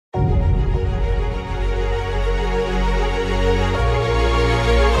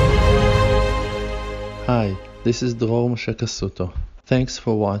This is Dror Moshe Kasuto. Thanks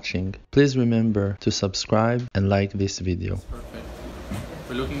for watching. Please remember to subscribe and like this video. That's perfect.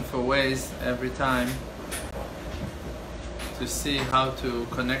 We're looking for ways every time to see how to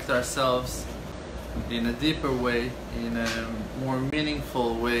connect ourselves in a deeper way, in a more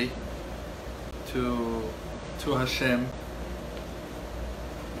meaningful way to Hashem.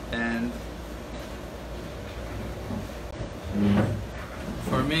 And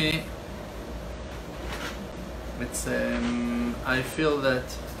for me, it's I feel that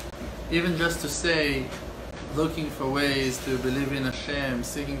even just to say, looking for ways to believe in Hashem,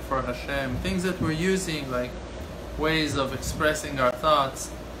 seeking for Hashem, things that we're using like ways of expressing our thoughts,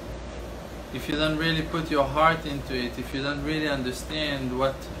 if you don't really put your heart into it, if you don't really understand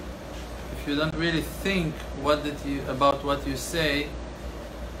if you don't really think about what you say,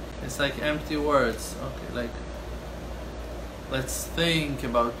 it's like empty words. Okay, like let's think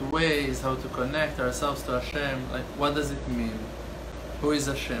about ways how to connect ourselves to Hashem. Like, what does it mean? Who is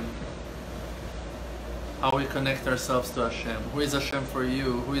Hashem? How we connect ourselves to Hashem? Who is Hashem for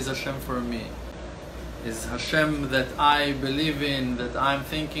you? Who is Hashem for me? Is Hashem that I believe in, that I'm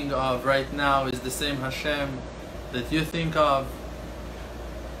thinking of right now, is the same Hashem that you think of?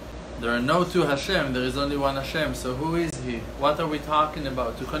 There are no two Hashem, there is only one Hashem. So who is He? What are we talking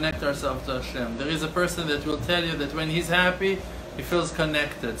about to connect ourselves to Hashem? There is a person that will tell you that when he's happy, he feels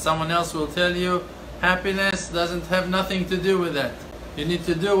connected. Someone else will tell you happiness doesn't have nothing to do with that. You need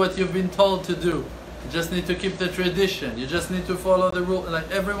to do what you've been told to do. You just need to keep the tradition. You just need to follow the rule. Like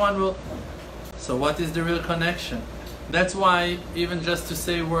everyone will. So what is the real connection? That's why even just to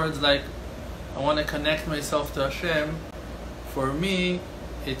say words like, I want to connect myself to Hashem, for me,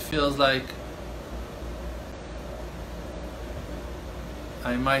 it feels like,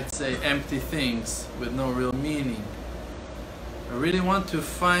 I might say, empty things with no real meaning. I really want to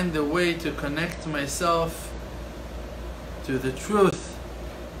find a way to connect myself to the truth,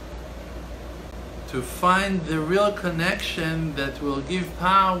 to find the real connection that will give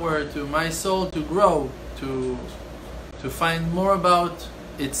power to my soul to grow, to find more about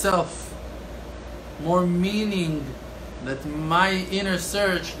itself, more meaning, that my inner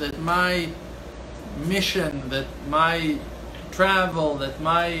search, that my mission, that my travel, that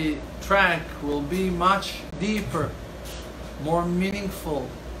my track will be much deeper, more meaningful,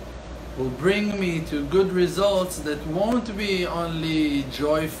 will bring me to good results that won't be only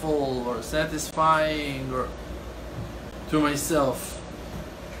joyful or satisfying or to myself.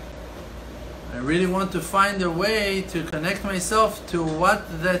 I really want to find a way to connect myself to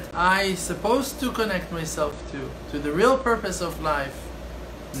what that I supposed to connect myself to the real purpose of life.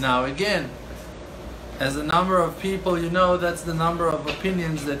 Now again, as a number of people, you know, that's the number of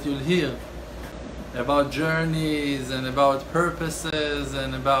opinions that you'll hear about journeys and about purposes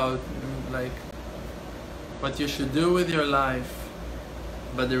and about like what you should do with your life.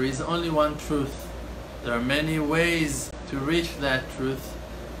 But there is only one truth. There are many ways to reach that truth.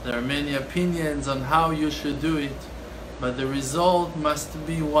 There are many opinions on how you should do it, but the result must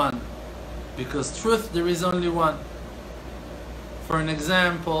be one, because truth, there is only one. For an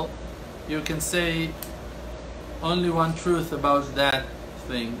example, you can say only one truth about that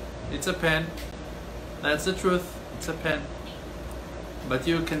thing. It's a pen. That's the truth. It's a pen. But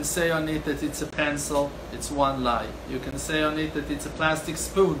you can say on it that it's a pencil. It's one lie. You can say on it that it's a plastic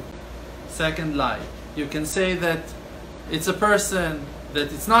spoon. Second lie. You can say that it's a person,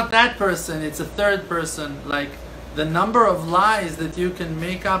 that it's not that person, it's a third person. Like, the number of lies that you can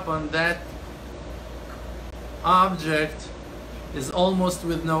make up on that object is almost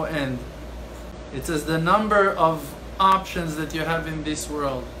with no end. It's as the number of options that you have in this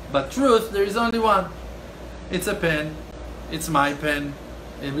world. But truth, there is only one. It's a pen. It's my pen.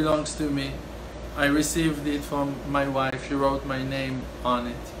 It belongs to me. I received it from my wife. She wrote my name on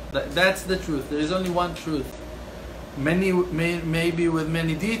it. That's the truth. There is only one truth. Maybe with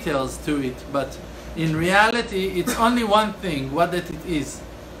many details to it, but in reality it's only one thing, what that it is.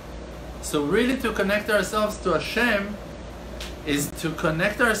 So really to connect ourselves to Hashem is to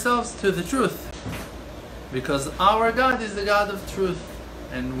connect ourselves to the truth, because our God is the God of truth,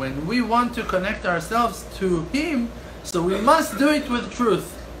 and when we want to connect ourselves to Him, so we must do it with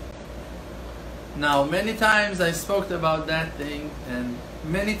truth. Now many times I spoke about that thing, and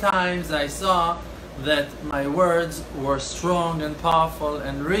many times I saw that my words were strong and powerful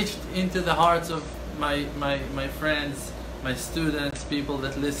and reached into the hearts of my friends, my students, people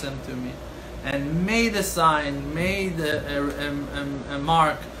that listen to me, and made a sign, made a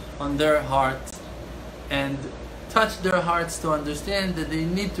mark on their heart, and touched their hearts to understand that they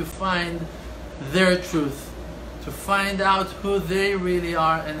need to find their truth. to find out who they really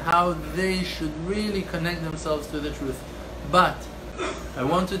are and how they should really connect themselves to the truth. But I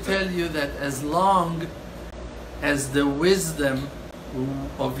want to tell you that as long as the wisdom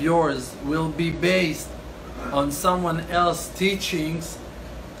of yours will be based on someone else's teachings,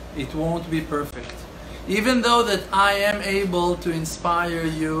 it won't be perfect. Even though that I am able to inspire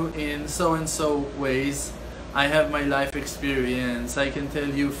you in so and so ways, I have my life experience, I can tell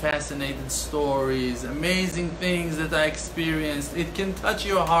you fascinating stories, amazing things that I experienced. It can touch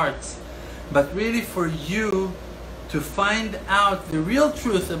your hearts. But really for you to find out the real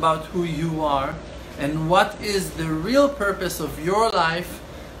truth about who you are and what is the real purpose of your life,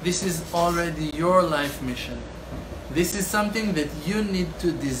 this is already your life mission. This is something that you need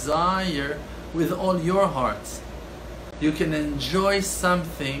to desire with all your hearts. You can enjoy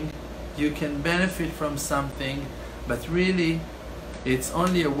something, you can benefit from something, but really it's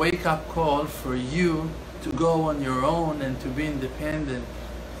only a wake-up call for you to go on your own and to be independent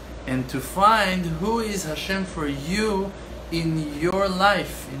and to find who is Hashem for you in your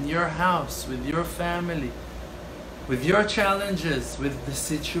life, in your house, with your family, with your challenges, with the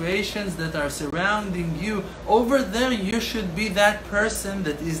situations that are surrounding you. Over there you should be that person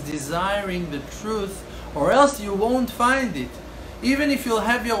that is desiring the truth, or else you won't find it. Even if you'll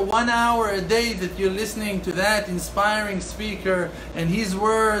have your 1 hour a day that you're listening to that inspiring speaker and his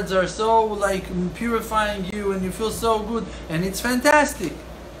words are so like purifying you and you feel so good and it's fantastic.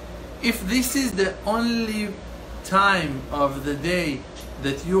 If this is the only time of the day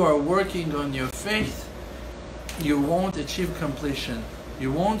that you are working on your faith, you won't achieve completion.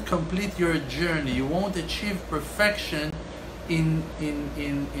 You won't complete your journey. You won't achieve perfection in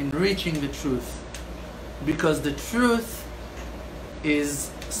reaching the truth. Because the truth is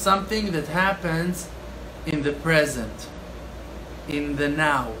something that happens in the present, in the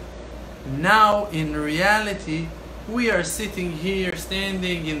now. Now, in reality, we are sitting here,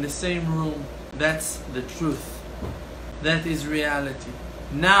 standing in the same room. That's the truth. That is reality.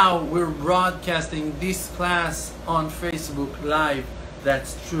 Now we're broadcasting this class on Facebook Live.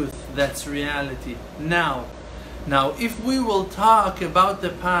 That's truth. That's reality. Now, if we will talk about the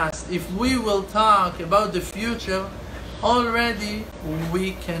past, if we will talk about the future, already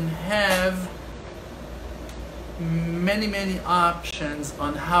we can have many options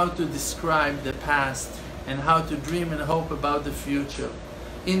on how to describe the past and how to dream and hope about the future.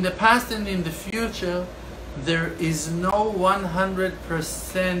 In the past and in the future, there is no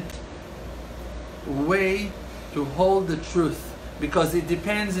 100% way to hold the truth, because it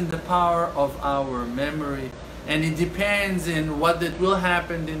depends on the power of our memory, and it depends in what that will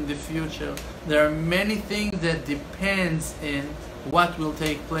happen in the future. There are many things that depends in what will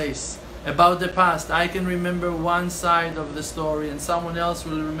take place. About the past, I can remember one side of the story and someone else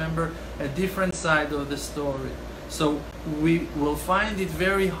will remember a different side of the story. So we will find it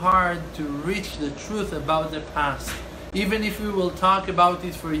very hard to reach the truth about the past, even if we will talk about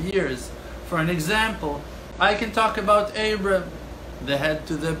it for years. For an example, I can talk about Abraham, the head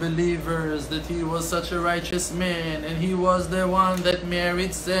to the believers, that he was such a righteous man, and he was the one that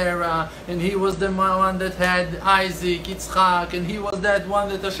married Sarah, and he was the one that had Isaac, Yitzchak, and he was that one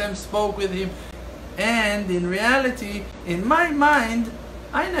that Hashem spoke with him. And in reality, in my mind,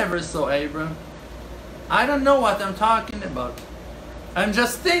 I never saw Abraham. I don't know what I'm talking about. I'm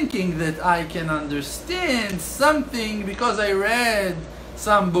just thinking that I can understand something because I read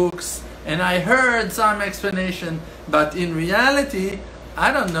some books and I heard some explanation, but in reality,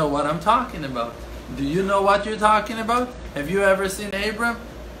 I don't know what I'm talking about. Do you know what you're talking about? Have you ever seen Abraham?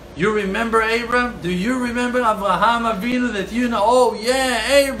 You remember Abraham? Do you remember Abraham Avinu that you know? Oh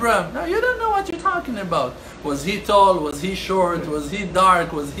yeah, Abraham. No, you don't know what you're talking about. Was he tall? Was he short? Was he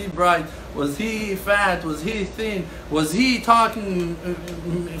dark? Was he bright? Was he fat? Was he thin? Was he talking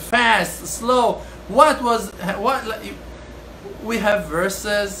fast, slow? What? We have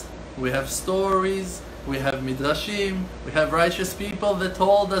verses, we have stories, we have midrashim, we have righteous people that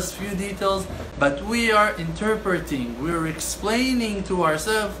told us few details, but we are interpreting, we're explaining to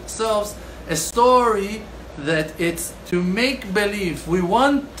ourselves a story that it's to make believe. We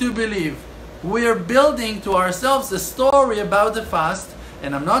want to believe. We are building to ourselves a story about the past,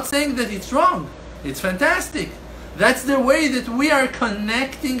 and I'm not saying that it's wrong. It's fantastic. That's the way that we are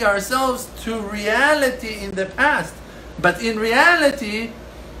connecting ourselves to reality in the past. But in reality,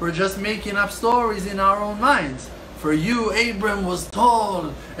 we're just making up stories in our own minds. For you, Abram was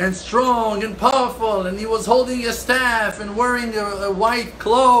tall and strong and powerful, and he was holding a staff and wearing a white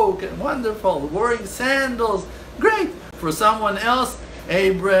cloak, and wonderful, wearing sandals. Great. For someone else,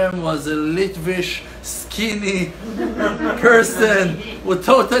 Abram was a Litvish, skinny person was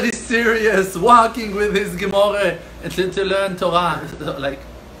totally serious, walking with his Gemara to learn Torah. Like,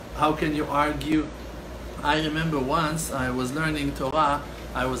 how can you argue? I remember once I was learning Torah.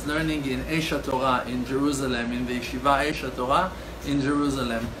 I was learning in Esha Torah in Jerusalem, in the Yeshiva Esha Torah in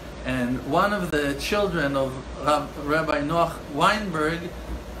Jerusalem. And one of the children of Rabbi Noach Weinberg,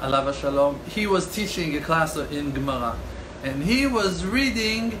 Alav Shalom, he was teaching a class in Gemara. And he was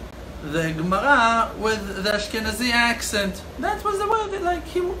reading the Gemara with the Ashkenazi accent. That was the way that, like,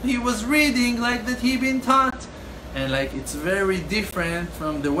 he was reading like that he been taught. And like, it's very different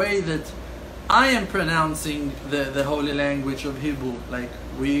from the way that I am pronouncing the holy language of Hebrew. Like,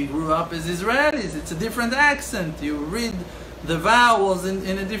 we grew up as Israelis. It's a different accent. You read the vowels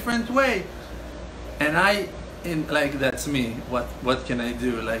in a different way. And like, that's me. What can I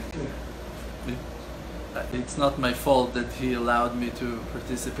do? Like, it's not my fault that he allowed me to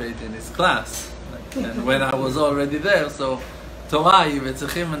participate in his class. Like, and when I was already there, so Torah,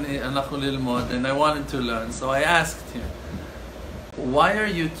 and I wanted to learn. So I asked him, why are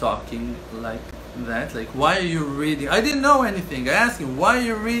you talking like that? Like, why are you reading? I didn't know anything. I asked him, why are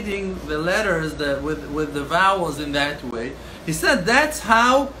you reading the letters with the vowels in that way? He said, that's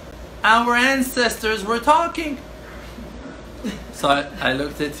how our ancestors were talking. So I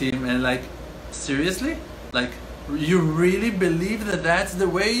looked at him and like, seriously? Like, you really believe that that's the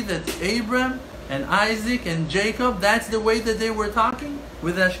way that Abraham and Isaac and Jacob, that's the way that they were talking?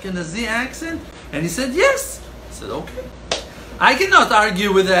 With Ashkenazi accent? And he said, yes. I said, okay. I cannot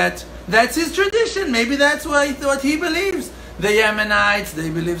argue with that. That's his tradition. Maybe that's what he believes. The Yemenites, they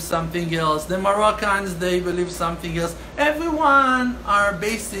believe something else. The Moroccans, they believe something else. Everyone are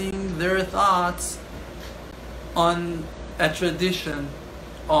basing their thoughts on a tradition,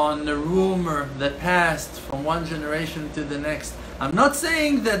 on a rumor that passed from one generation to the next. I'm not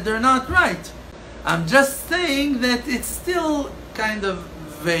saying that they're not right. I'm just saying that it's still kind of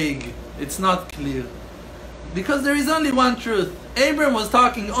vague. It's not clear. Because there is only one truth. Abram was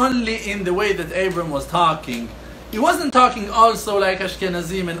talking only in the way that Abram was talking. He wasn't talking also like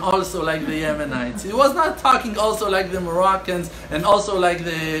Ashkenazim and also like the Yemenites. He was not talking also like the Moroccans and also like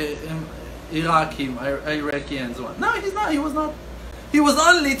the Iraqians. No, he's not. He was not. He was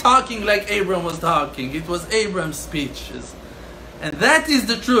only talking like Abram was talking. It was Abram's speeches. And that is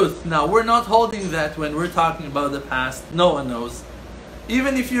the truth. Now, we're not holding that when we're talking about the past. No one knows.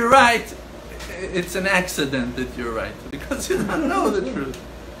 Even if you're right, it's an accident that you're right. Because you don't know the truth.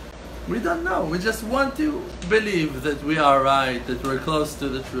 We don't know. We just want to believe that we are right, that we're close to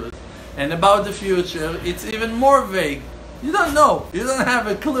the truth. And about the future, it's even more vague. You don't know. You don't have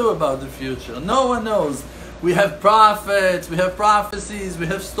a clue about the future. No one knows. We have prophets, we have prophecies, we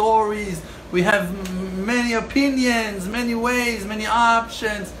have stories, we have many opinions, many ways, many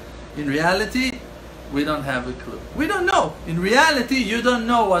options. In reality, we don't have a clue. We don't know. In reality, you don't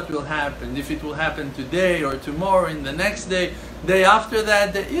know what will happen. If it will happen today or tomorrow, in the next day, day after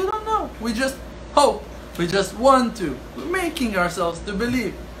that, you don't know. We just hope. We just want to. We're making ourselves to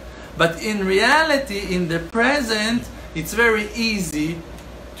believe. But in reality, in the present, it's very easy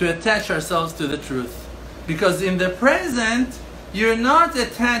to attach ourselves to the truth. Because in the present, you're not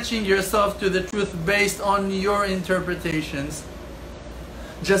attaching yourself to the truth based on your interpretations.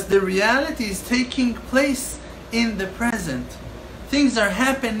 Just the reality is taking place in the present. Things are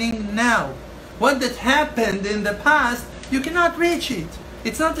happening now. What that happened in the past, you cannot reach it.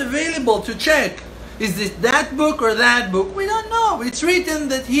 It's not available to check. Is it that book or that book? We don't know. It's written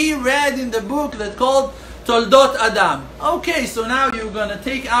that he read in the book that called Toldot Adam. Okay, so now you're going to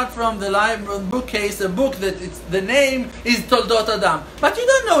take out from the library bookcase a book that the name is Toldot Adam. But you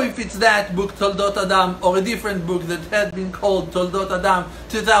don't know if it's that book, Toldot Adam, or a different book that had been called Toldot Adam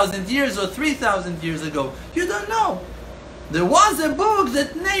 2,000 years or 3,000 years ago. You don't know. There was a book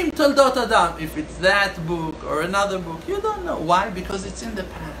that named Toldot Adam. If it's that book or another book, you don't know. Why? Because it's in the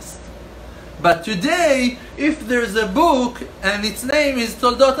past. But today, if there's a book and its name is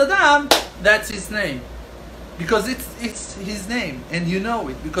Toldot Adam, that's his name. Because it's his name, and you know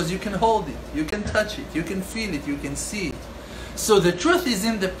it, because you can hold it, you can touch it, you can feel it, you can see it. So the truth is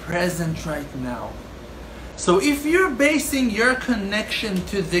in the present right now. So if you're basing your connection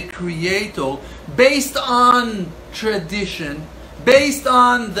to the Creator based on tradition, based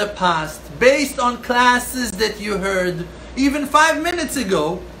on the past, based on classes that you heard even 5 minutes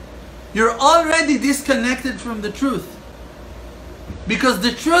ago, you're already disconnected from the truth. Because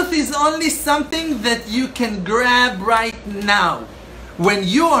the truth is only something that you can grab right now. When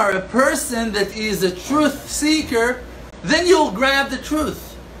you are a person that is a truth seeker, then you'll grab the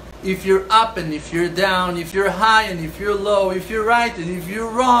truth. If you're up and if you're down, if you're high and if you're low, if you're right and if you're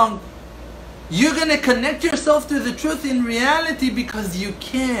wrong, You're going to connect yourself to the truth in reality because you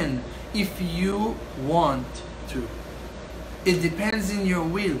can, if you want to. It depends in your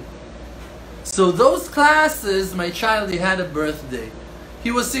will. So those classes, my child, he had a birthday.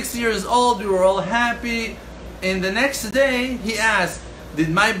 He was 6 years old, we were all happy. And the next day, he asked, did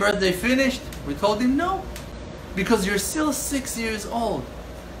my birthday finish? We told him no, because you're still 6 years old.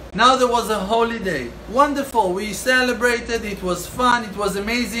 Now there was a holiday. Wonderful. We celebrated. It was fun. It was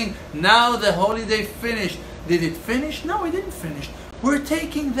amazing. Now the holiday finished. Did it finish? No, it didn't finish. We're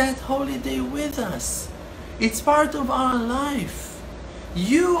taking that holiday with us. It's part of our life.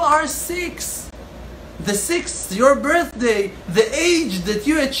 You are 6. The 6th, your birthday, the age that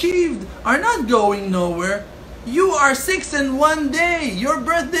you achieved are not going nowhere. You are 6 and one day. Your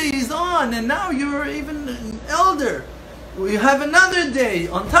birthday is on and now you're even elder. We have another day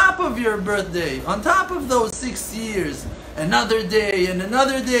on top of your birthday, on top of those 6 years. Another day and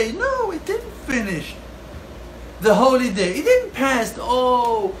another day. No, it didn't finish. The holy day, it didn't pass.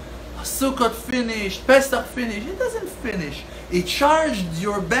 Oh, Sukkot finished, Pesach finished. It doesn't finish. It charged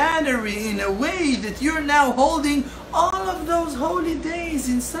your battery in a way that you're now holding all of those holy days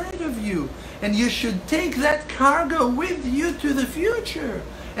inside of you. And you should take that cargo with you to the future.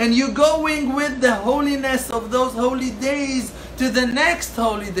 And you're going with the holiness of those holy days to the next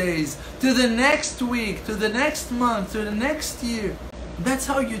holy days, to the next week, to the next month, to the next year. That's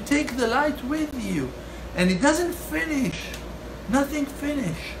how you take the light with you. And it doesn't finish. Nothing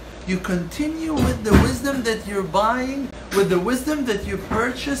finish. You continue with the wisdom that you're buying, with the wisdom that you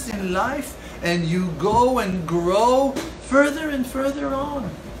purchase in life, and you go and grow further and further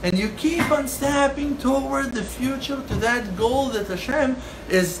on. And you keep on stepping toward the future, to that goal that Hashem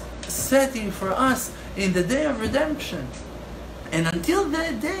is setting for us in the day of redemption. And until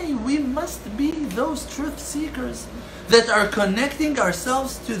that day, we must be those truth seekers that are connecting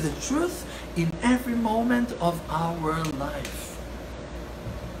ourselves to the truth in every moment of our life.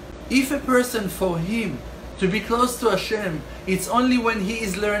 If a person, for him to be close to Hashem, it's only when he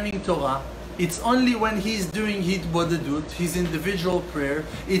is learning Torah. It's only when he's doing hitbodedut, his individual prayer.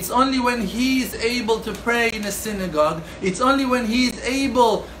 It's only when he is able to pray in a synagogue. It's only when he is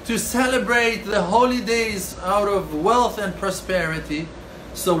able to celebrate the holy days out of wealth and prosperity.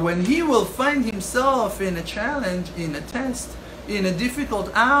 So when he will find himself in a challenge, in a test, in a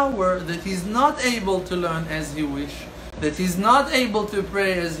difficult hour that he's not able to learn as he wish, that he's not able to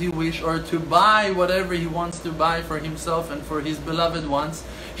pray as he wish, or to buy whatever he wants to buy for himself and for his beloved ones,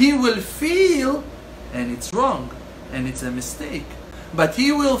 he will feel, and it's wrong, and it's a mistake, but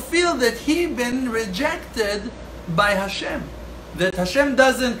he will feel that he's been rejected by Hashem. That Hashem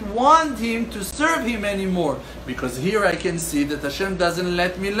doesn't want him to serve him anymore. Because here I can see that Hashem doesn't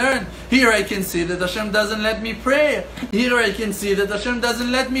let me learn. Here I can see that Hashem doesn't let me pray. Here I can see that Hashem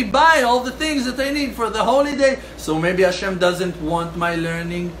doesn't let me buy all the things that I need for the holy day. So maybe Hashem doesn't want my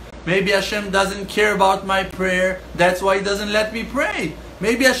learning. Maybe Hashem doesn't care about my prayer. That's why He doesn't let me pray.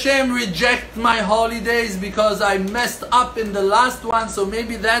 Maybe Hashem rejects my holidays because I messed up in the last one. So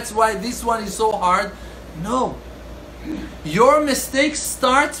maybe that's why this one is so hard. No. Your mistake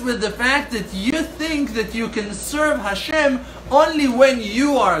starts with the fact that you think that you can serve Hashem only when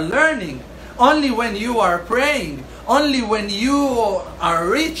you are learning, only when you are praying, only when you are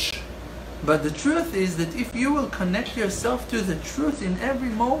rich. But the truth is that if you will connect yourself to the truth in every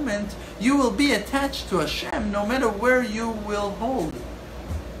moment, you will be attached to Hashem no matter where you will hold,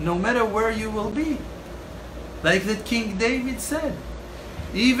 no matter where you will be. Like that King David said,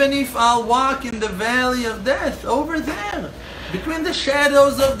 even if I'll walk in the valley of death, over there, between the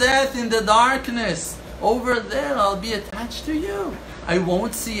shadows of death in the darkness, over there I'll be attached to you. I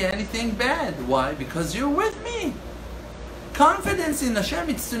won't see anything bad. Why? Because you're with me. Confidence in Hashem,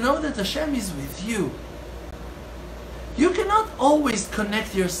 it's to know that Hashem is with you. You cannot always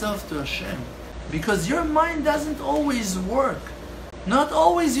connect yourself to Hashem because your mind doesn't always work. Not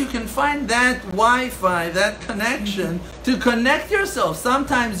always you can find that Wi-Fi, that connection to connect yourself.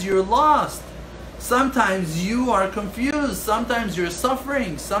 Sometimes you're lost. Sometimes you are confused. Sometimes you're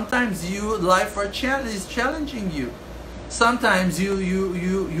suffering. Sometimes life is challenging you. Sometimes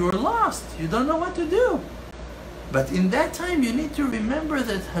you're lost. You don't know what to do. But in that time you need to remember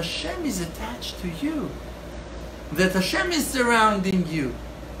that Hashem is attached to you. That Hashem is surrounding you.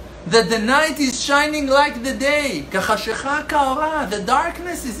 That the night is shining like the day. The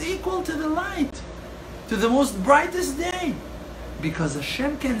darkness is equal to the light, to the most brightest day. Because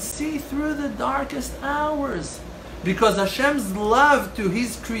Hashem can see through the darkest hours. Because Hashem's love to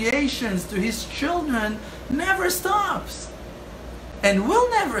His creations, to His children, never stops. And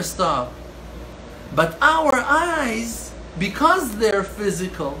will never stop. But our eyes, because they're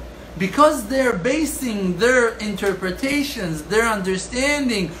physical, Because they're basing their interpretations, their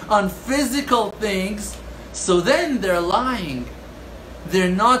understanding on physical things, so then they're lying. They're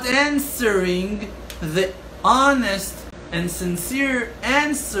not answering the honest and sincere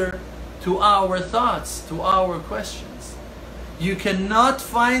answer to our thoughts, to our questions. You cannot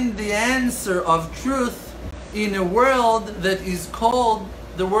find the answer of truth in a world that is called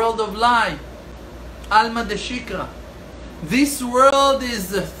the world of lie. Alma de Shikra. This world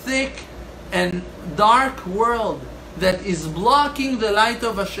is a thick and dark world that is blocking the light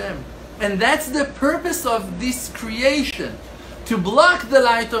of Hashem. And that's the purpose of this creation, to block the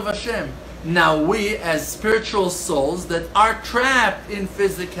light of Hashem. Now we, as spiritual souls that are trapped in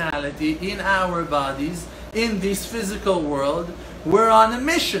physicality, in our bodies, in this physical world, we're on a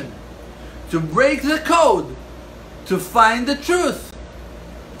mission to break the code, to find the truth,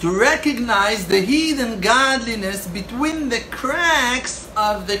 to recognize the hidden godliness between the cracks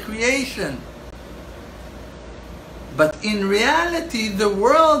of the creation. But in reality, the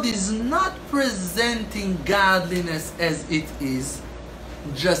world is not presenting godliness as it is,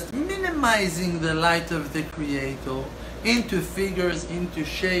 just minimizing the light of the Creator into figures, into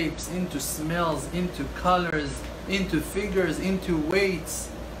shapes, into smells, into colors, into figures, into weights.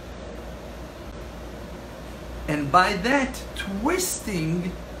 And by that,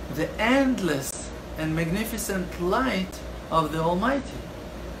 twisting the endless and magnificent light of the Almighty.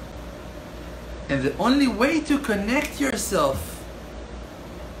 And the only way to connect yourself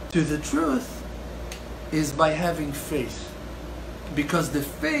to the truth is by having faith. Because the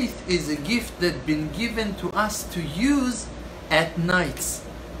faith is a gift that's been given to us to use at nights,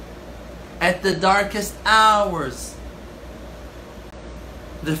 at the darkest hours.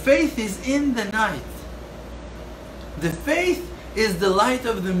 The faith is in the night. The faith is the light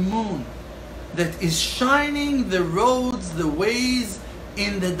of the moon that is shining the roads, the ways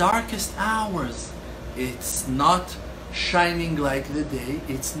in the darkest hours. It's not shining like the day.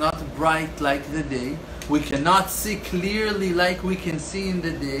 It's not bright like the day. We cannot see clearly like we can see in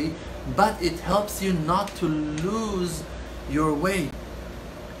the day, but it helps you not to lose your way.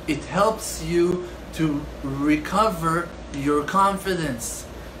 It helps you to recover your confidence,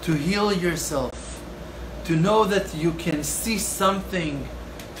 to heal yourself, to know that you can see something,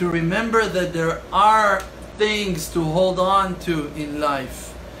 to remember that there are things to hold on to in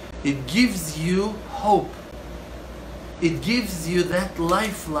life. It gives you hope. It gives you that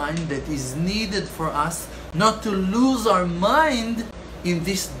lifeline that is needed for us not to lose our mind in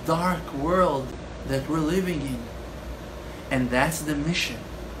this dark world that we're living in. And that's the mission.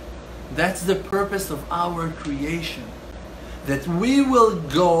 That's the purpose of our creation. That we will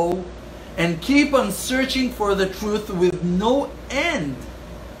go and keep on searching for the truth with no end,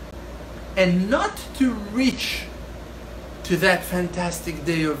 and not to reach to that fantastic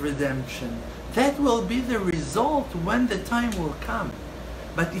day of redemption. That will be the result when the time will come.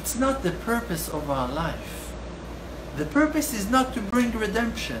 But it's not the purpose of our life. The purpose is not to bring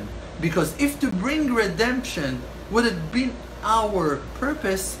redemption, because if to bring redemption would have been our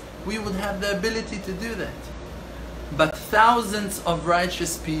purpose, we would have the ability to do that. But thousands of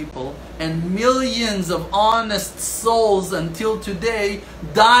righteous people and millions of honest souls until today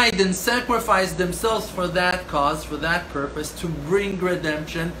died and sacrificed themselves for that cause, for that purpose, to bring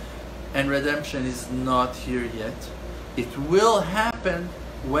redemption. And redemption is not here yet. It will happen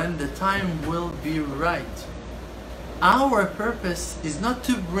when the time will be right. Our purpose is not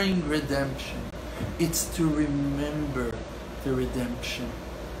to bring redemption. It's to remember the redemption.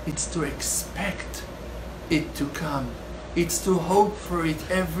 It's to expect it to come. It's to hope for it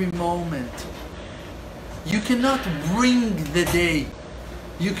every moment. You cannot bring the day.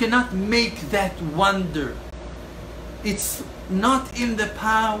 You cannot make that wonder. It's not in the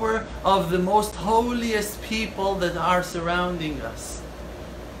power of the most holiest people that are surrounding us.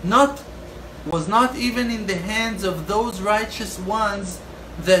 Was not even in the hands of those righteous ones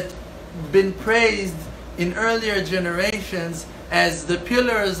that been praised in earlier generations as the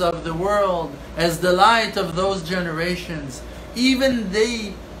pillars of the world, as the light of those generations. Even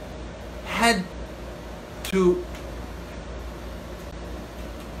they had to,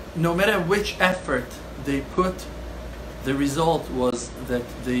 no matter which effort they put, the result was that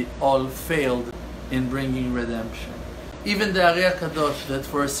they all failed in bringing redemption. Even the Ari HaKadosh, that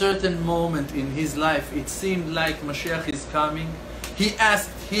for a certain moment in his life it seemed like Mashiach is coming, he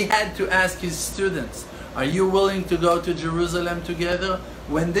had to ask his students, are you willing to go to Jerusalem together?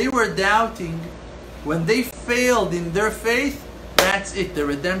 When they were doubting, when they failed in their faith, that's it. The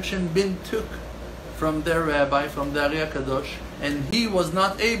redemption been took from their rabbi, from the Ari HaKadosh, and he was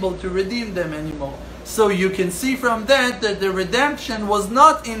not able to redeem them anymore. So you can see from that the redemption was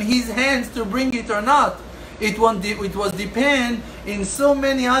not in his hands to bring it or not. It was depend in so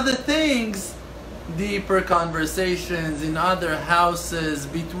many other things, deeper conversations in other houses,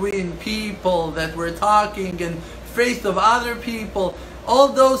 between people that were talking, and faith of other people. All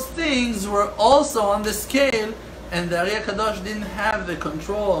those things were also on the scale, and the Ari Kadosh didn't have the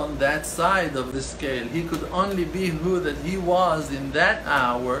control on that side of the scale. He could only be who that he was in that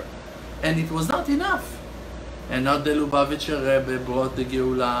hour, and it was not enough. And not the Lubavitcher Rebbe brought the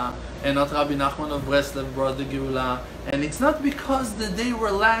Geula, and not Rabbi Nachman of Breslev brought the Geula. And it's not because that they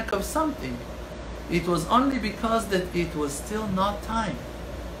were lack of something. It was only because that it was still not time.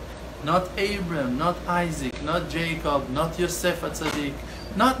 Not Abraham, not Isaac, not Jacob, not Yosef HaTzadik,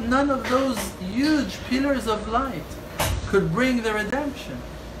 none of those huge pillars of light could bring the redemption.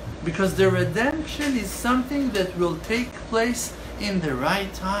 Because the redemption is something that will take place in the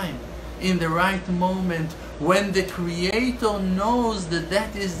right time, in the right moment, when the Creator knows that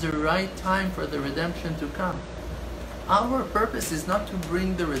that is the right time for the redemption to come. Our purpose is not to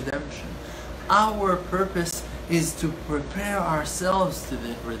bring the redemption. Our purpose is to prepare ourselves to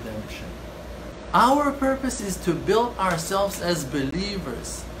the redemption. Our purpose is to build ourselves as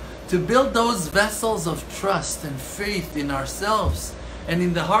believers, to build those vessels of trust and faith in ourselves and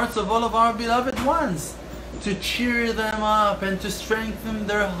in the hearts of all of our beloved ones, to cheer them up and to strengthen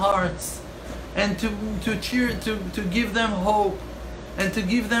their hearts, and to give them hope, and to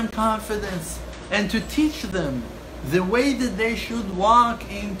give them confidence, and to teach them the way that they should walk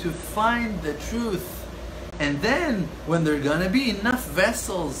in to find the truth. And then, when there are gonna be enough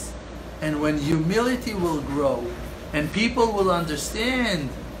vessels, and when humility will grow, and people will understand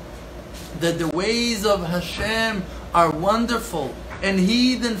that the ways of Hashem are wonderful and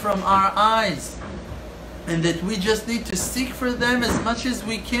hidden from our eyes, and that we just need to seek for them as much as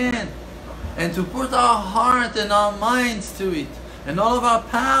we can, and to put our heart and our minds to it, and all of our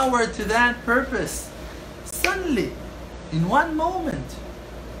power to that purpose, suddenly, in one moment,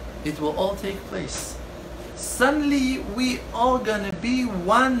 it will all take place. Suddenly, we all gonna be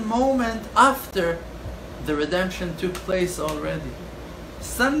one moment after the redemption took place already.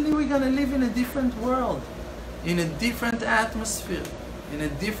 Suddenly, we're gonna live in a different world, in a different atmosphere, in a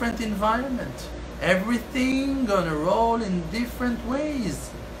different environment. Everything gonna roll in different ways.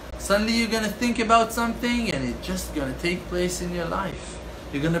 Suddenly you're going to think about something and it's just going to take place in your life.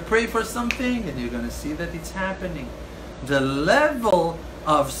 You're going to pray for something and you're going to see that it's happening. The level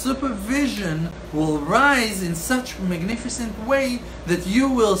of supervision will rise in such a magnificent way that you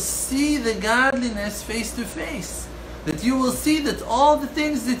will see the godliness face to face. That you will see that all the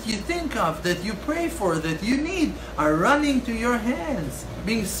things that you think of, that you pray for, that you need, are running to your hands,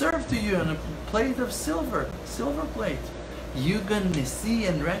 being served to you on a plate of silver plate. You're going to see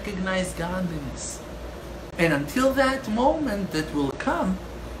and recognize godliness. And until that moment that will come,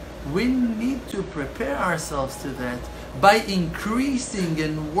 we need to prepare ourselves to that by increasing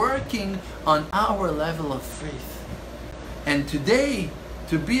and working on our level of faith. And today,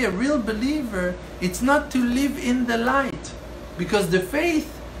 to be a real believer, it's not to live in the light, because the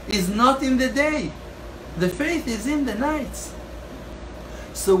faith is not in the day. The faith is in the nights.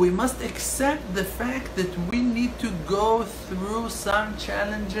 So we must accept the fact that we need to go through some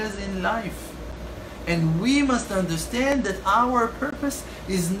challenges in life. And we must understand that our purpose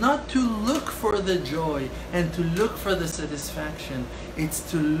is not to look for the joy and to look for the satisfaction. It's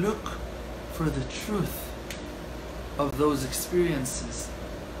to look for the truth of those experiences.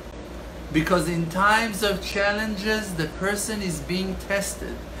 Because in times of challenges, the person is being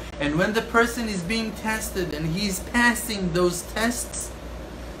tested. And when the person is being tested and he's passing those tests,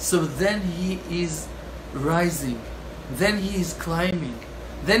 so then he is rising, then he is climbing,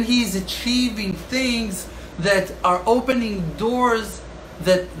 then he is achieving things that are opening doors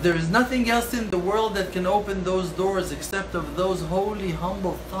that there is nothing else in the world that can open those doors except of those holy,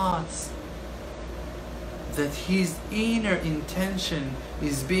 humble thoughts. That his inner intention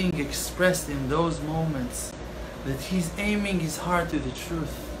is being expressed in those moments, that he's aiming his heart to the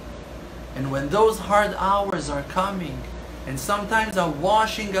truth. And when those hard hours are coming, and sometimes are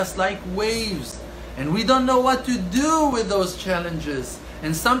washing us like waves, and we don't know what to do with those challenges,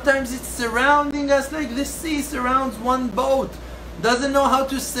 and sometimes it's surrounding us like the sea surrounds one boat, doesn't know how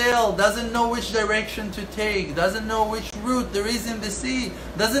to sail, doesn't know which direction to take, doesn't know which route there is in the sea,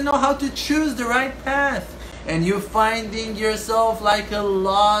 doesn't know how to choose the right path, and you're finding yourself like a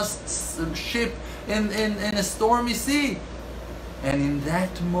lost ship in a stormy sea. And in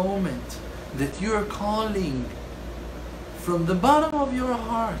that moment that you're calling from the bottom of your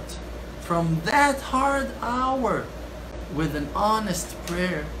heart, from that hard hour, with an honest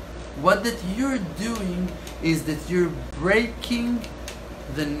prayer, What that you're doing is that you're breaking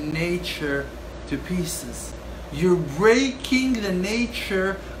the nature to pieces. You're breaking the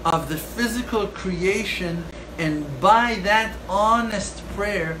nature of the physical creation, and by that honest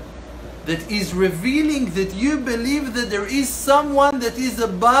prayer that is revealing that you believe that there is someone that is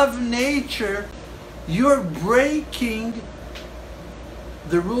above nature, you're breaking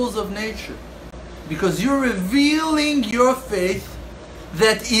the rules of nature. Because you're revealing your faith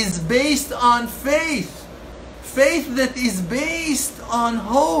that is based on faith. Faith that is based on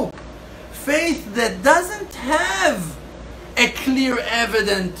hope. Faith that doesn't have a clear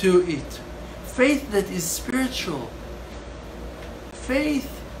evidence to it. Faith that is spiritual.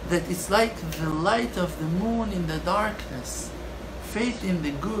 Faith that is like the light of the moon in the darkness. Faith in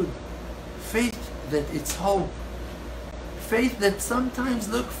the good. Faith that it's hope. Faith that sometimes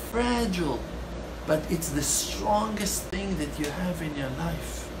looks fragile, but it's the strongest thing that you have in your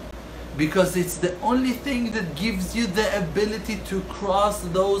life. Because it's the only thing that gives you the ability to cross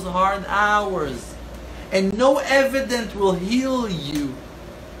those hard hours. And no evidence will heal you.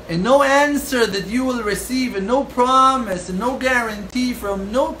 And no answer that you will receive, and no promise, and no guarantee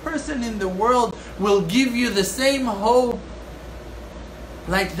from no person in the world will give you the same hope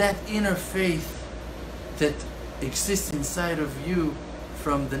like that inner faith that exists inside of you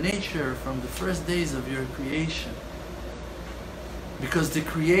from the nature, from the first days of your creation. Because the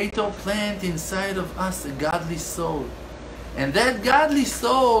Creator planted inside of us a godly soul. And that godly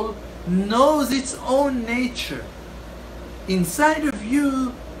soul knows its own nature. Inside of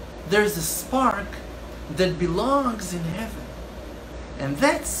you, there's a spark that belongs in heaven. And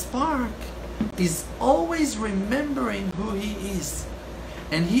that spark is always remembering who he is.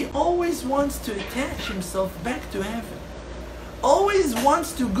 And he always wants to attach himself back to heaven. Always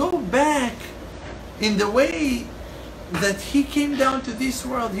wants to go back in the way that he came down to this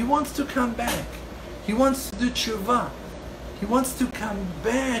world. He wants to come back. He wants to do tshuva. He wants to come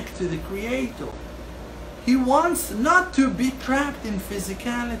back to the Creator. He wants not to be trapped in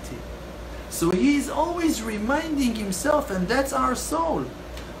physicality. So he's always reminding himself, and that's our soul,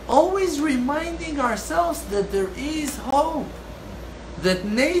 always reminding ourselves that there is hope. That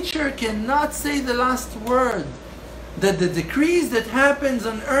nature cannot say the last word. That the decrees that happens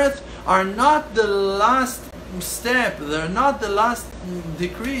on earth are not the last step. They're not the last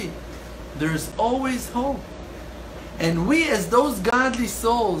decree. There's always hope. And we, as those godly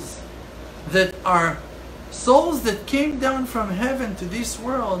souls that are souls that came down from heaven to this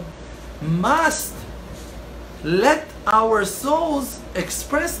world, must let our souls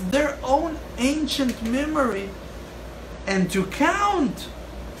express their own ancient memory, and to count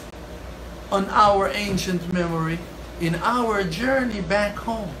on our ancient memory in our journey back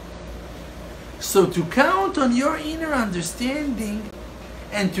home. So to count on your inner understanding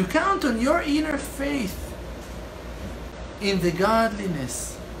and to count on your inner faith in the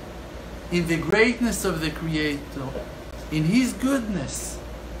godliness, in the greatness of the Creator, in His goodness,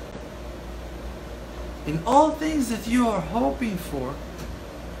 in all things that you are hoping for,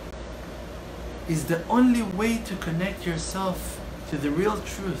 is the only way to connect yourself to the real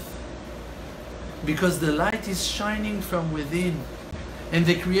truth. Because the light is shining from within. And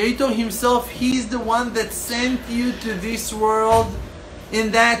the Creator Himself, He's the one that sent you to this world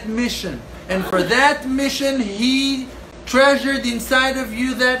in that mission. And for that mission, He treasured inside of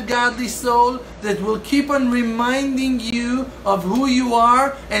you that godly soul that will keep on reminding you of who you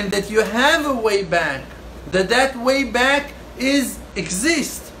are, and that you have a way back. That way back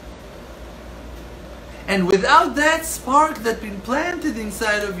exists. And without that spark that's been planted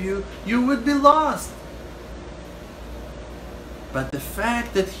inside of you, you would be lost. But the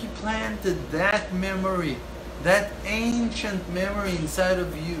fact that He planted that memory, that ancient memory inside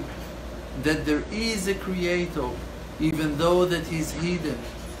of you, that there is a Creator, even though that He's hidden,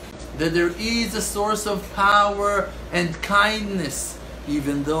 that there is a source of power and kindness,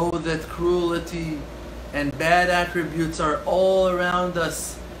 even though that cruelty and bad attributes are all around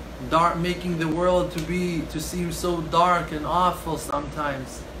us, dark, making the world to seem so dark and awful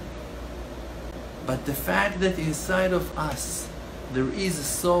sometimes. But the fact that inside of us there is a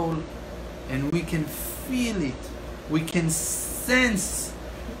soul, and we can feel it, we can sense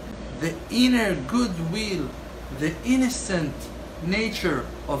the inner goodwill, the innocent nature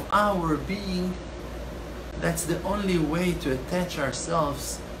of our being, that's the only way to attach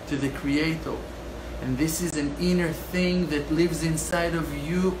ourselves to the Creator. And this is an inner thing that lives inside of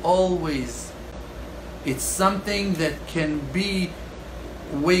you always. It's something that can be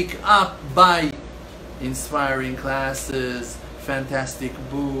wake up by inspiring classes, fantastic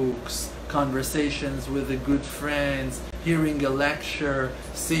books, conversations with the good friends, hearing a lecture,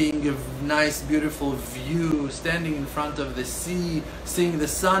 seeing a nice beautiful view, standing in front of the sea, seeing the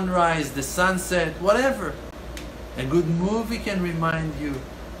sunrise, the sunset, whatever. A good movie can remind you.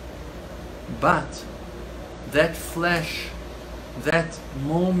 But that flesh, that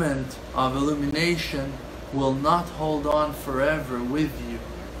moment of illumination will not hold on forever with you.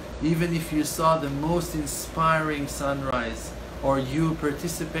 Even if you saw the most inspiring sunrise, or you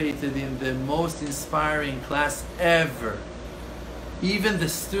participated in the most inspiring class ever, even the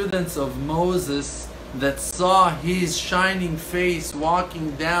students of Moses that saw his shining face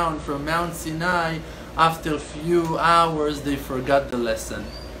walking down from Mount Sinai, after a few hours they forgot the lesson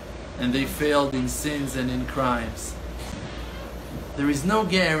and they failed in sins and in crimes. There is no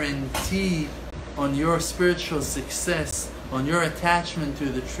guarantee on your spiritual success, on your attachment to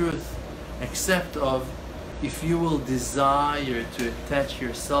the truth, except of if you will desire to attach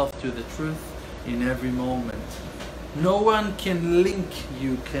yourself to the truth in every moment. No one can link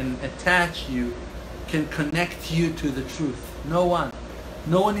you, can attach you, can connect you to the truth. No one.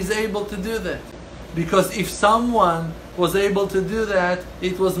 No one is able to do that. Because if someone was able to do that,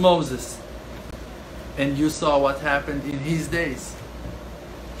 it was Moses. And you saw what happened in his days.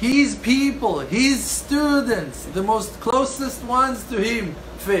 His people, his students, the most closest ones to him,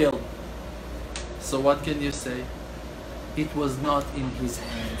 failed. So what can you say? It was not in his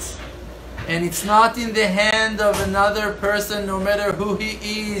hands. And it's not in the hand of another person, no matter who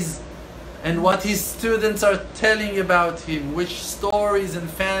he is and what his students are telling about him, which stories and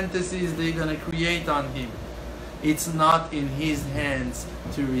fantasies they're going to create on him. It's not in his hands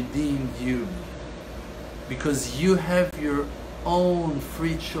to redeem you. Because you have your own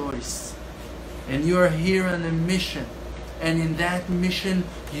free choice. And you are here on a mission. And in that mission,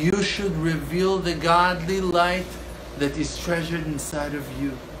 you should reveal the godly light that is treasured inside of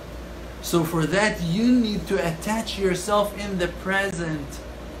you. So for that, you need to attach yourself in the present,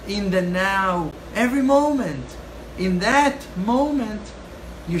 in the now, every moment. In that moment,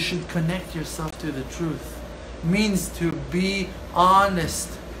 you should connect yourself to the truth. Means to be honest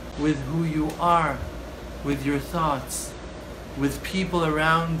with who you are, with your thoughts, with people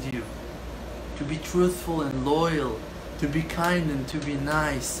around you. To be truthful and loyal, to be kind and to be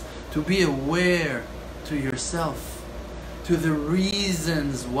nice, to be aware to yourself, to the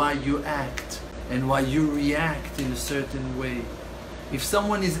reasons why you act and why you react in a certain way. If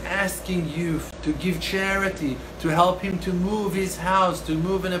someone is asking you to give charity, to help him to move his house, to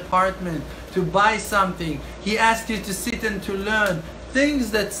move an apartment, to buy something, he asks you to sit and to learn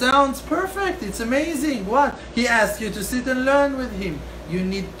things that sounds perfect, it's amazing. What? He asks you to sit and learn with him. You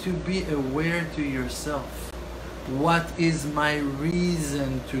need to be aware to yourself. What is my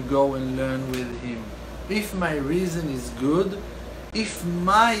reason to go and learn with him? If my reason is good, if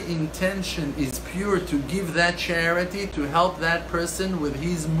my intention is pure to give that charity, to help that person with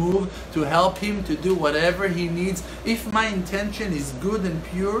his move, to help him to do whatever he needs, if my intention is good and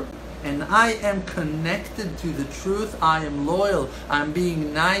pure, and I am connected to the truth, I am loyal, I'm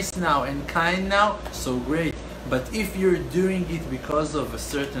being nice now and kind now, so great. But if you're doing it because of a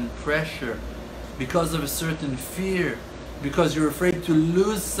certain pressure, because of a certain fear, because you're afraid to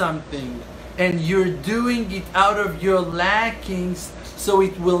lose something, and you're doing it out of your lackings, so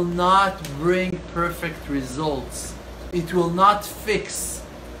it will not bring perfect results. It will not fix.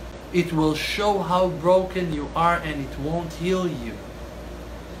 It will show how broken you are, and it won't heal you.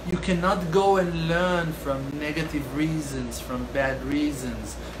 You cannot go and learn from negative reasons, from bad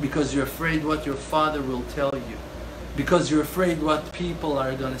reasons, because you're afraid what your father will tell you, because you're afraid what people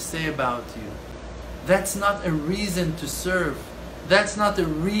are going to say about you. That's not a reason to serve. That's not a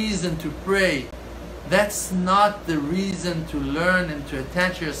reason to pray. That's not the reason to learn and to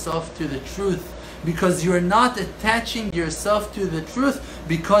attach yourself to the truth. Because you're not attaching yourself to the truth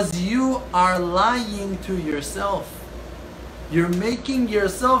because you are lying to yourself. You're making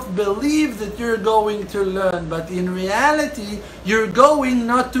yourself believe that you're going to learn, but in reality, you're going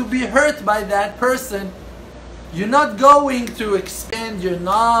not to be hurt by that person. You're not going to expand your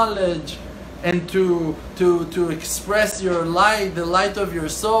knowledge and to express your light, the light of your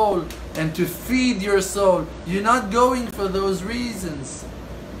soul, and to feed your soul. You're not going for those reasons.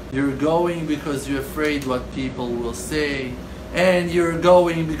 You're going because you're afraid what people will say, and you're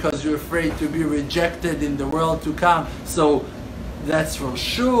going because you're afraid to be rejected in the world to come. So that's for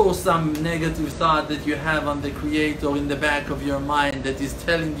sure some negative thought that you have on the Creator in the back of your mind that is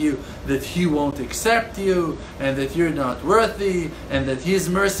telling you that He won't accept you, and that you're not worthy, and that His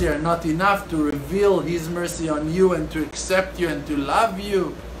mercy are not enough to reveal His mercy on you and to accept you and to love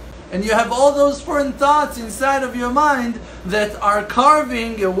you. and you have all those foreign thoughts inside of your mind that are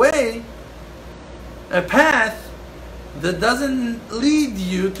carving away a path that doesn't lead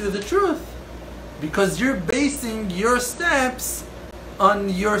you to the truth, because you're basing your steps on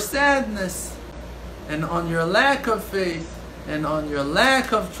your sadness and on your lack of faith and on your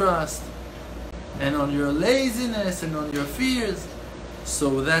lack of trust and on your laziness and on your fears.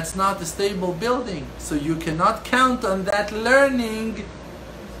 So that's not a stable building. So you cannot count on that learning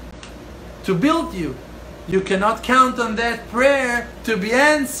to build you. You cannot count on that prayer to be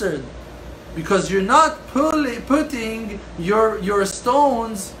answered, because you're not putting your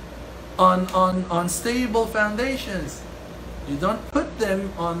stones on stable foundations. You don't put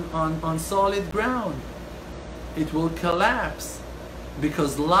them on solid ground. It will collapse,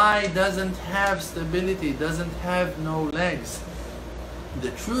 because lie doesn't have stability, doesn't have no legs.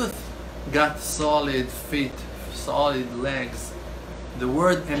 The truth got solid feet, solid legs. The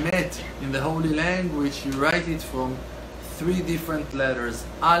word emet in the holy language, you write it from 3 different letters: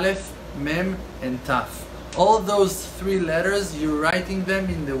 Aleph, Mem, and Taf. All those 3 letters, you're writing them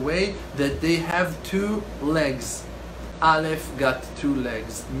in the way that they have 2 legs. Aleph got 2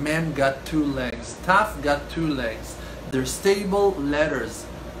 legs, Mem got 2 legs, Taf got 2 legs. They're stable letters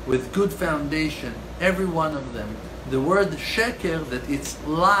with good foundation, every one of them. The word sheker, that it's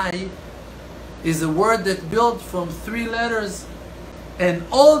lie, is a word that built from 3 letters, and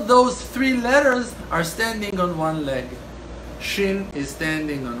all those 3 letters are standing on 1 leg. Shin is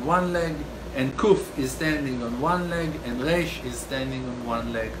standing on 1 leg, and Kuf is standing on 1 leg, and Resh is standing on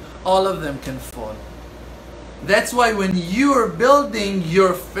 1 leg. All of them can fall. That's why when you are building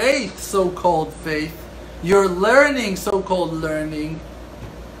your faith, so-called faith, your learning, so-called learning,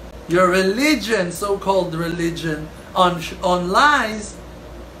 your religion, so-called religion, on lies,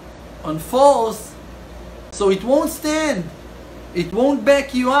 on false, so it won't stand. It won't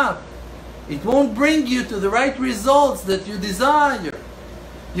back you up. It won't bring you to the right results that you desire.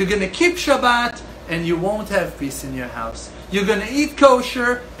 You're going to keep Shabbat and you won't have peace in your house. You're going to eat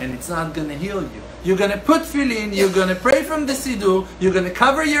kosher and it's not going to heal you. You're going to put tefillin, you're going to pray from the siddur, you're going to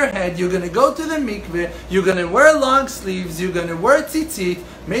cover your head, you're going to go to the mikveh, you're going to wear long sleeves, you're going to wear tzitzit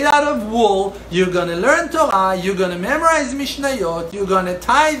made out of wool, you're going to learn Torah, you're going to memorize Mishnayot, you're going to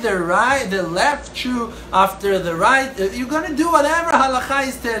tie the left shoe after the right, you're going to do whatever halakha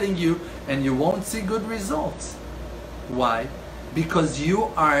is telling you, and you won't see good results. Why? Because you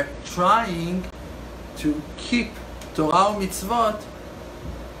are trying to keep Torah mitzvot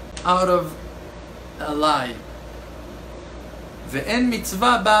out of a lie. Ve'en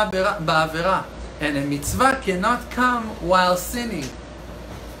mitzvah ba'avera. And a mitzvah cannot come while sinning.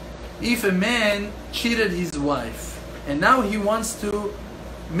 If a man cheated his wife and now he wants to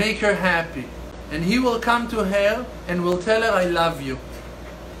make her happy, and he will come to her and will tell her, I love you.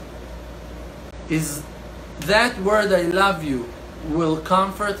 Is that word, I love you, will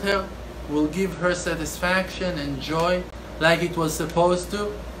comfort her, will give her satisfaction and joy like it was supposed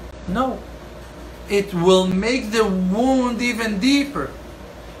to? No. It will make the wound even deeper,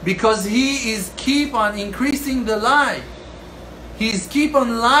 because he is keep on increasing the lie. He's keep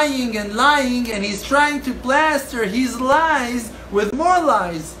on lying and lying, and he's trying to plaster his lies with more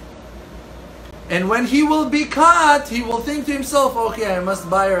lies. And when he will be caught, he will think to himself, okay, I must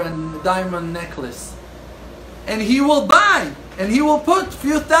buy her a diamond necklace. And he will buy, and he will put a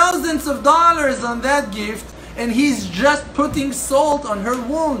few thousands of dollars on that gift, and he's just putting salt on her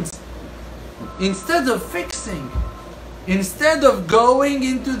wounds. Instead of fixing, instead of going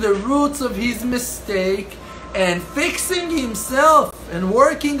into the roots of his mistake and fixing himself and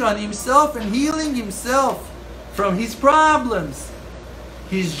working on himself and healing himself from his problems,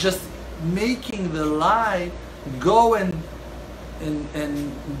 he's just making the lie go and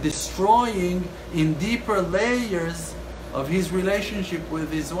destroying in deeper layers of his relationship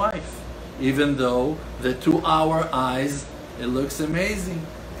with his wife. Even though to our eyes it looks amazing,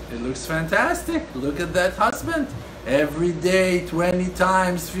 it looks fantastic. Look at that husband. Every day, 20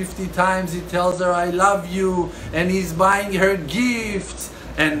 times, 50 times, he tells her, I love you, and he's buying her gifts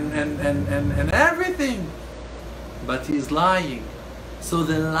and everything. But he's lying. So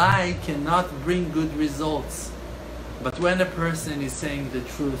the lie cannot bring good results. But when a person is saying the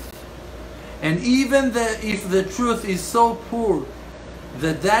truth, and even if the truth is so poor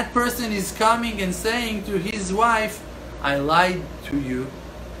that that person is coming and saying to his wife, I lied to you,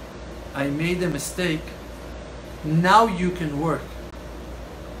 I made a mistake, now you can work.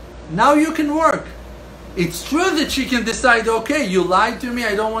 Now you can work. It's true that she can decide, okay, you lied to me,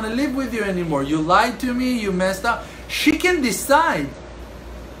 I don't want to live with you anymore. You lied to me, you messed up. She can decide.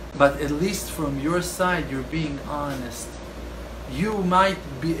 But at least from your side, you're being honest. you might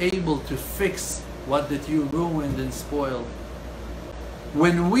be able to fix what that you ruined and spoiled.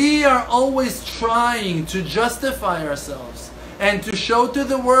 When we are always trying to justify ourselves and to show to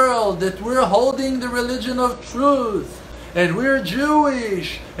the world that we're holding the religion of truth, and we're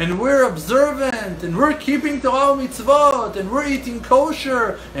Jewish, and we're observant, and we're keeping Torah mitzvot, and we're eating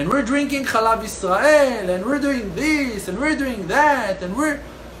kosher, and we're drinking Chalav Israel, and we're doing this, and we're doing that, and we're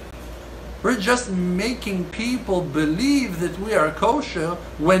just making people believe that we are kosher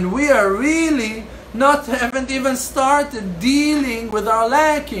when we are really haven't even started dealing with our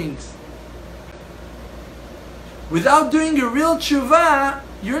lackings. Without doing a real tshuva,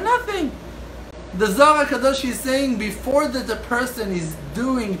 you're nothing. The Zohar HaKadosh is saying before that a person is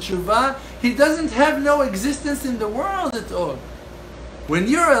doing tshuva, he doesn't have no existence in the world at all. When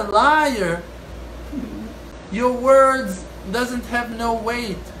you're a liar, your words doesn't have no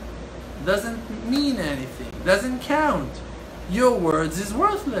weight, doesn't mean anything, doesn't count. Your words is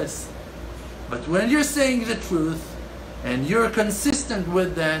worthless. But when you're saying the truth and you're consistent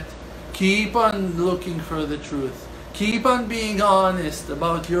with that, keep on looking for the truth. Keep on being honest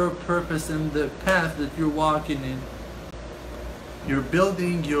about your purpose and the path that you're walking in. You're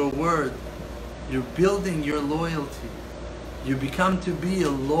building your word. You're building your loyalty. You become to be a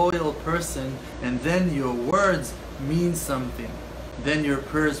loyal person, and then your words mean something. Then your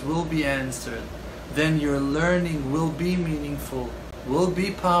prayers will be answered. Then your learning will be meaningful, will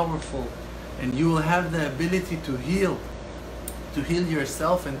be powerful, and you will have the ability to heal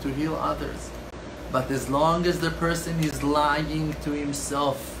yourself and to heal others. But as long as the person is lying to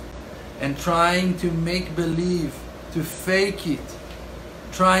himself and trying to make believe, to fake it,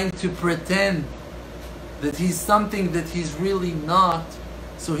 trying to pretend that he's something that he's really not,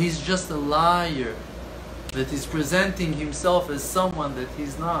 so he's just a liar, that is presenting himself as someone that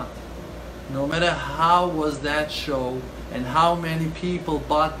he's not. No matter how was that show and how many people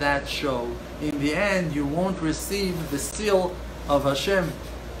bought that show, in the end you won't receive the seal of Hashem,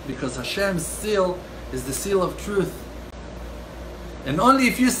 because Hashem's seal is the seal of truth. And only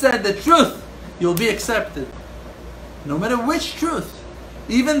if you said the truth, you'll be accepted. No matter which truth,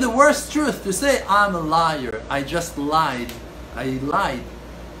 even the worst truth, to say, I'm a liar, I just lied, I lied.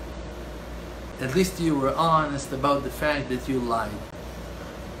 At least you were honest about the fact that you lied.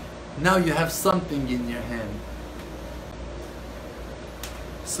 Now you have something in your hand.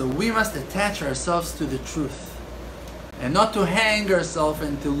 So we must attach ourselves to the truth, and not to hang ourselves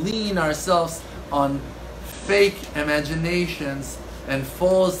and to lean ourselves on fake imaginations and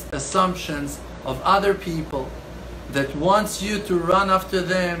false assumptions of other people that wants you to run after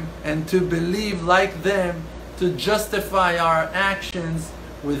them and to believe like them, to justify our actions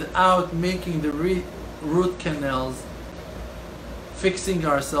without making the root canals, fixing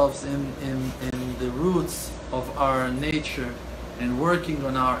ourselves in the roots of our nature, and working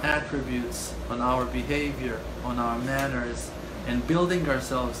on our attributes, on our behavior, on our manners, and building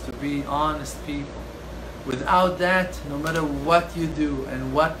ourselves to be honest people. Without that, no matter what you do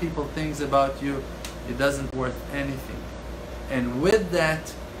and what people think about you, it doesn't worth anything. And with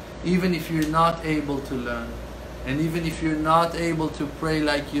that, even if you're not able to learn, and even if you're not able to pray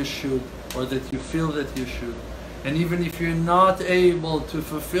like you should, or that you feel that you should, and even if you're not able to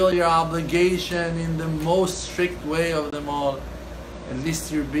fulfill your obligation in the most strict way of them all, at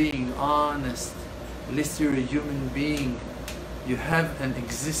least you're being honest. At least you're a human being. You have an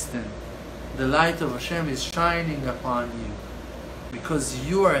existence. The light of Hashem is shining upon you because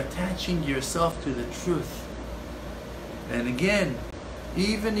you are attaching yourself to the truth. And again,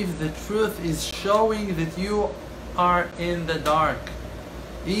 even if the truth is showing that you are in the dark,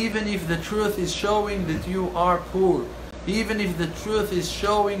 even if the truth is showing that you are poor, even if the truth is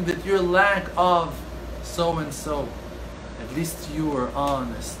showing that you're lack of so and so, at least you are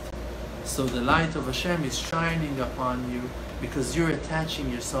honest. So the light of Hashem is shining upon you because you're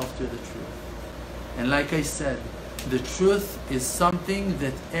attaching yourself to the truth. And like I said, the truth is something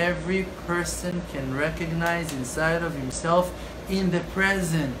that every person can recognize inside of himself in the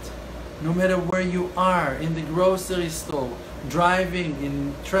present. No matter where you are, in the grocery store, driving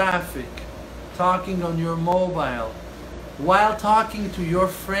in traffic, talking on your mobile, while talking to your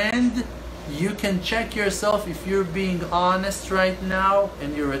friend, you can check yourself if you're being honest right now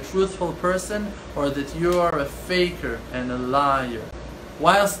and you're a truthful person, or that you are a faker and a liar.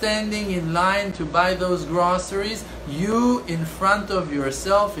 While standing in line to buy those groceries, you in front of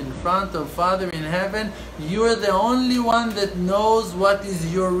yourself, in front of Father in heaven, you're the only one that knows what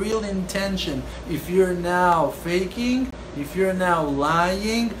is your real intention. If you're now faking, if you're now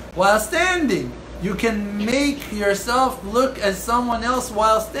lying, while standing, you can make yourself look as someone else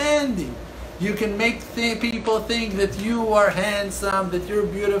while standing. You can make people think that you are handsome, that you're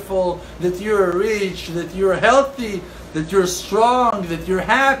beautiful, that you're rich, that you're healthy, that you're strong, that you're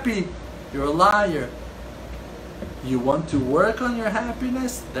happy. You're a liar. You want to work on your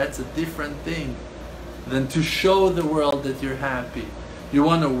happiness? That's a different thing than to show the world that you're happy. You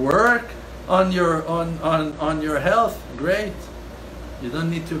want to work on your health? Great. You don't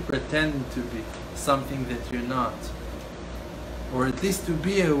need to pretend to be something that you're not. Or at least to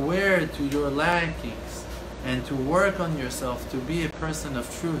be aware to your lackings and to work on yourself to be a person of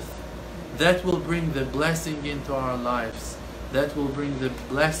truth. That will bring the blessing into our lives. That will bring the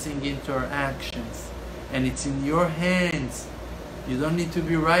blessing into our actions. And it's in your hands. You don't need to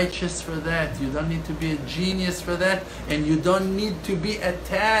be righteous for that. You don't need to be a genius for that. And you don't need to be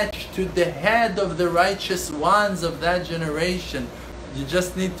attached to the head of the righteous ones of that generation. You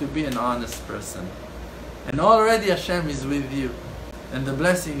just need to be an honest person. And already Hashem is with you. And the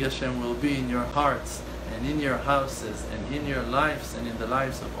blessing Hashem will be in your hearts and in your houses and in your lives and in the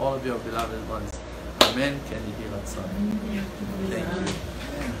lives of all of your beloved ones. Amen. Can you hear that song? Thank you.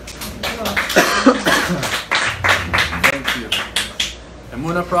 Thank you.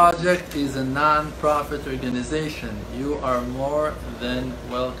 Emunah Project is a non-profit organization. You are more than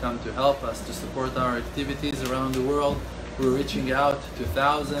welcome to help us to support our activities around the world. We're reaching out to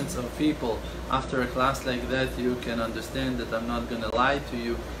thousands of people. After a class like that, you can understand that I'm not going to lie to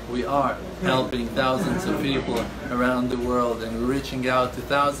you. We are helping thousands of people around the world, and we're reaching out to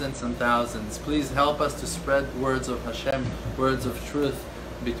thousands and thousands. Please help us to spread words of Hashem, words of truth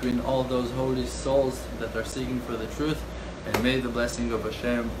between all those holy souls that are seeking for the truth. And may the blessing of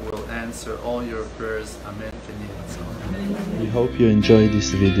Hashem will answer all your prayers. Amen. We hope you enjoyed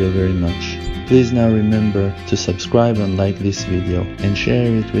this video very much. Please now remember to subscribe and like this video and share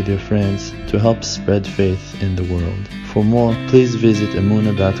it with your friends to help spread faith in the world. For more, please visit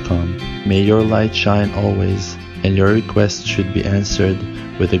emunah.com. May your light shine always, and your requests should be answered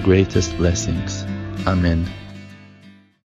with the greatest blessings. Amen.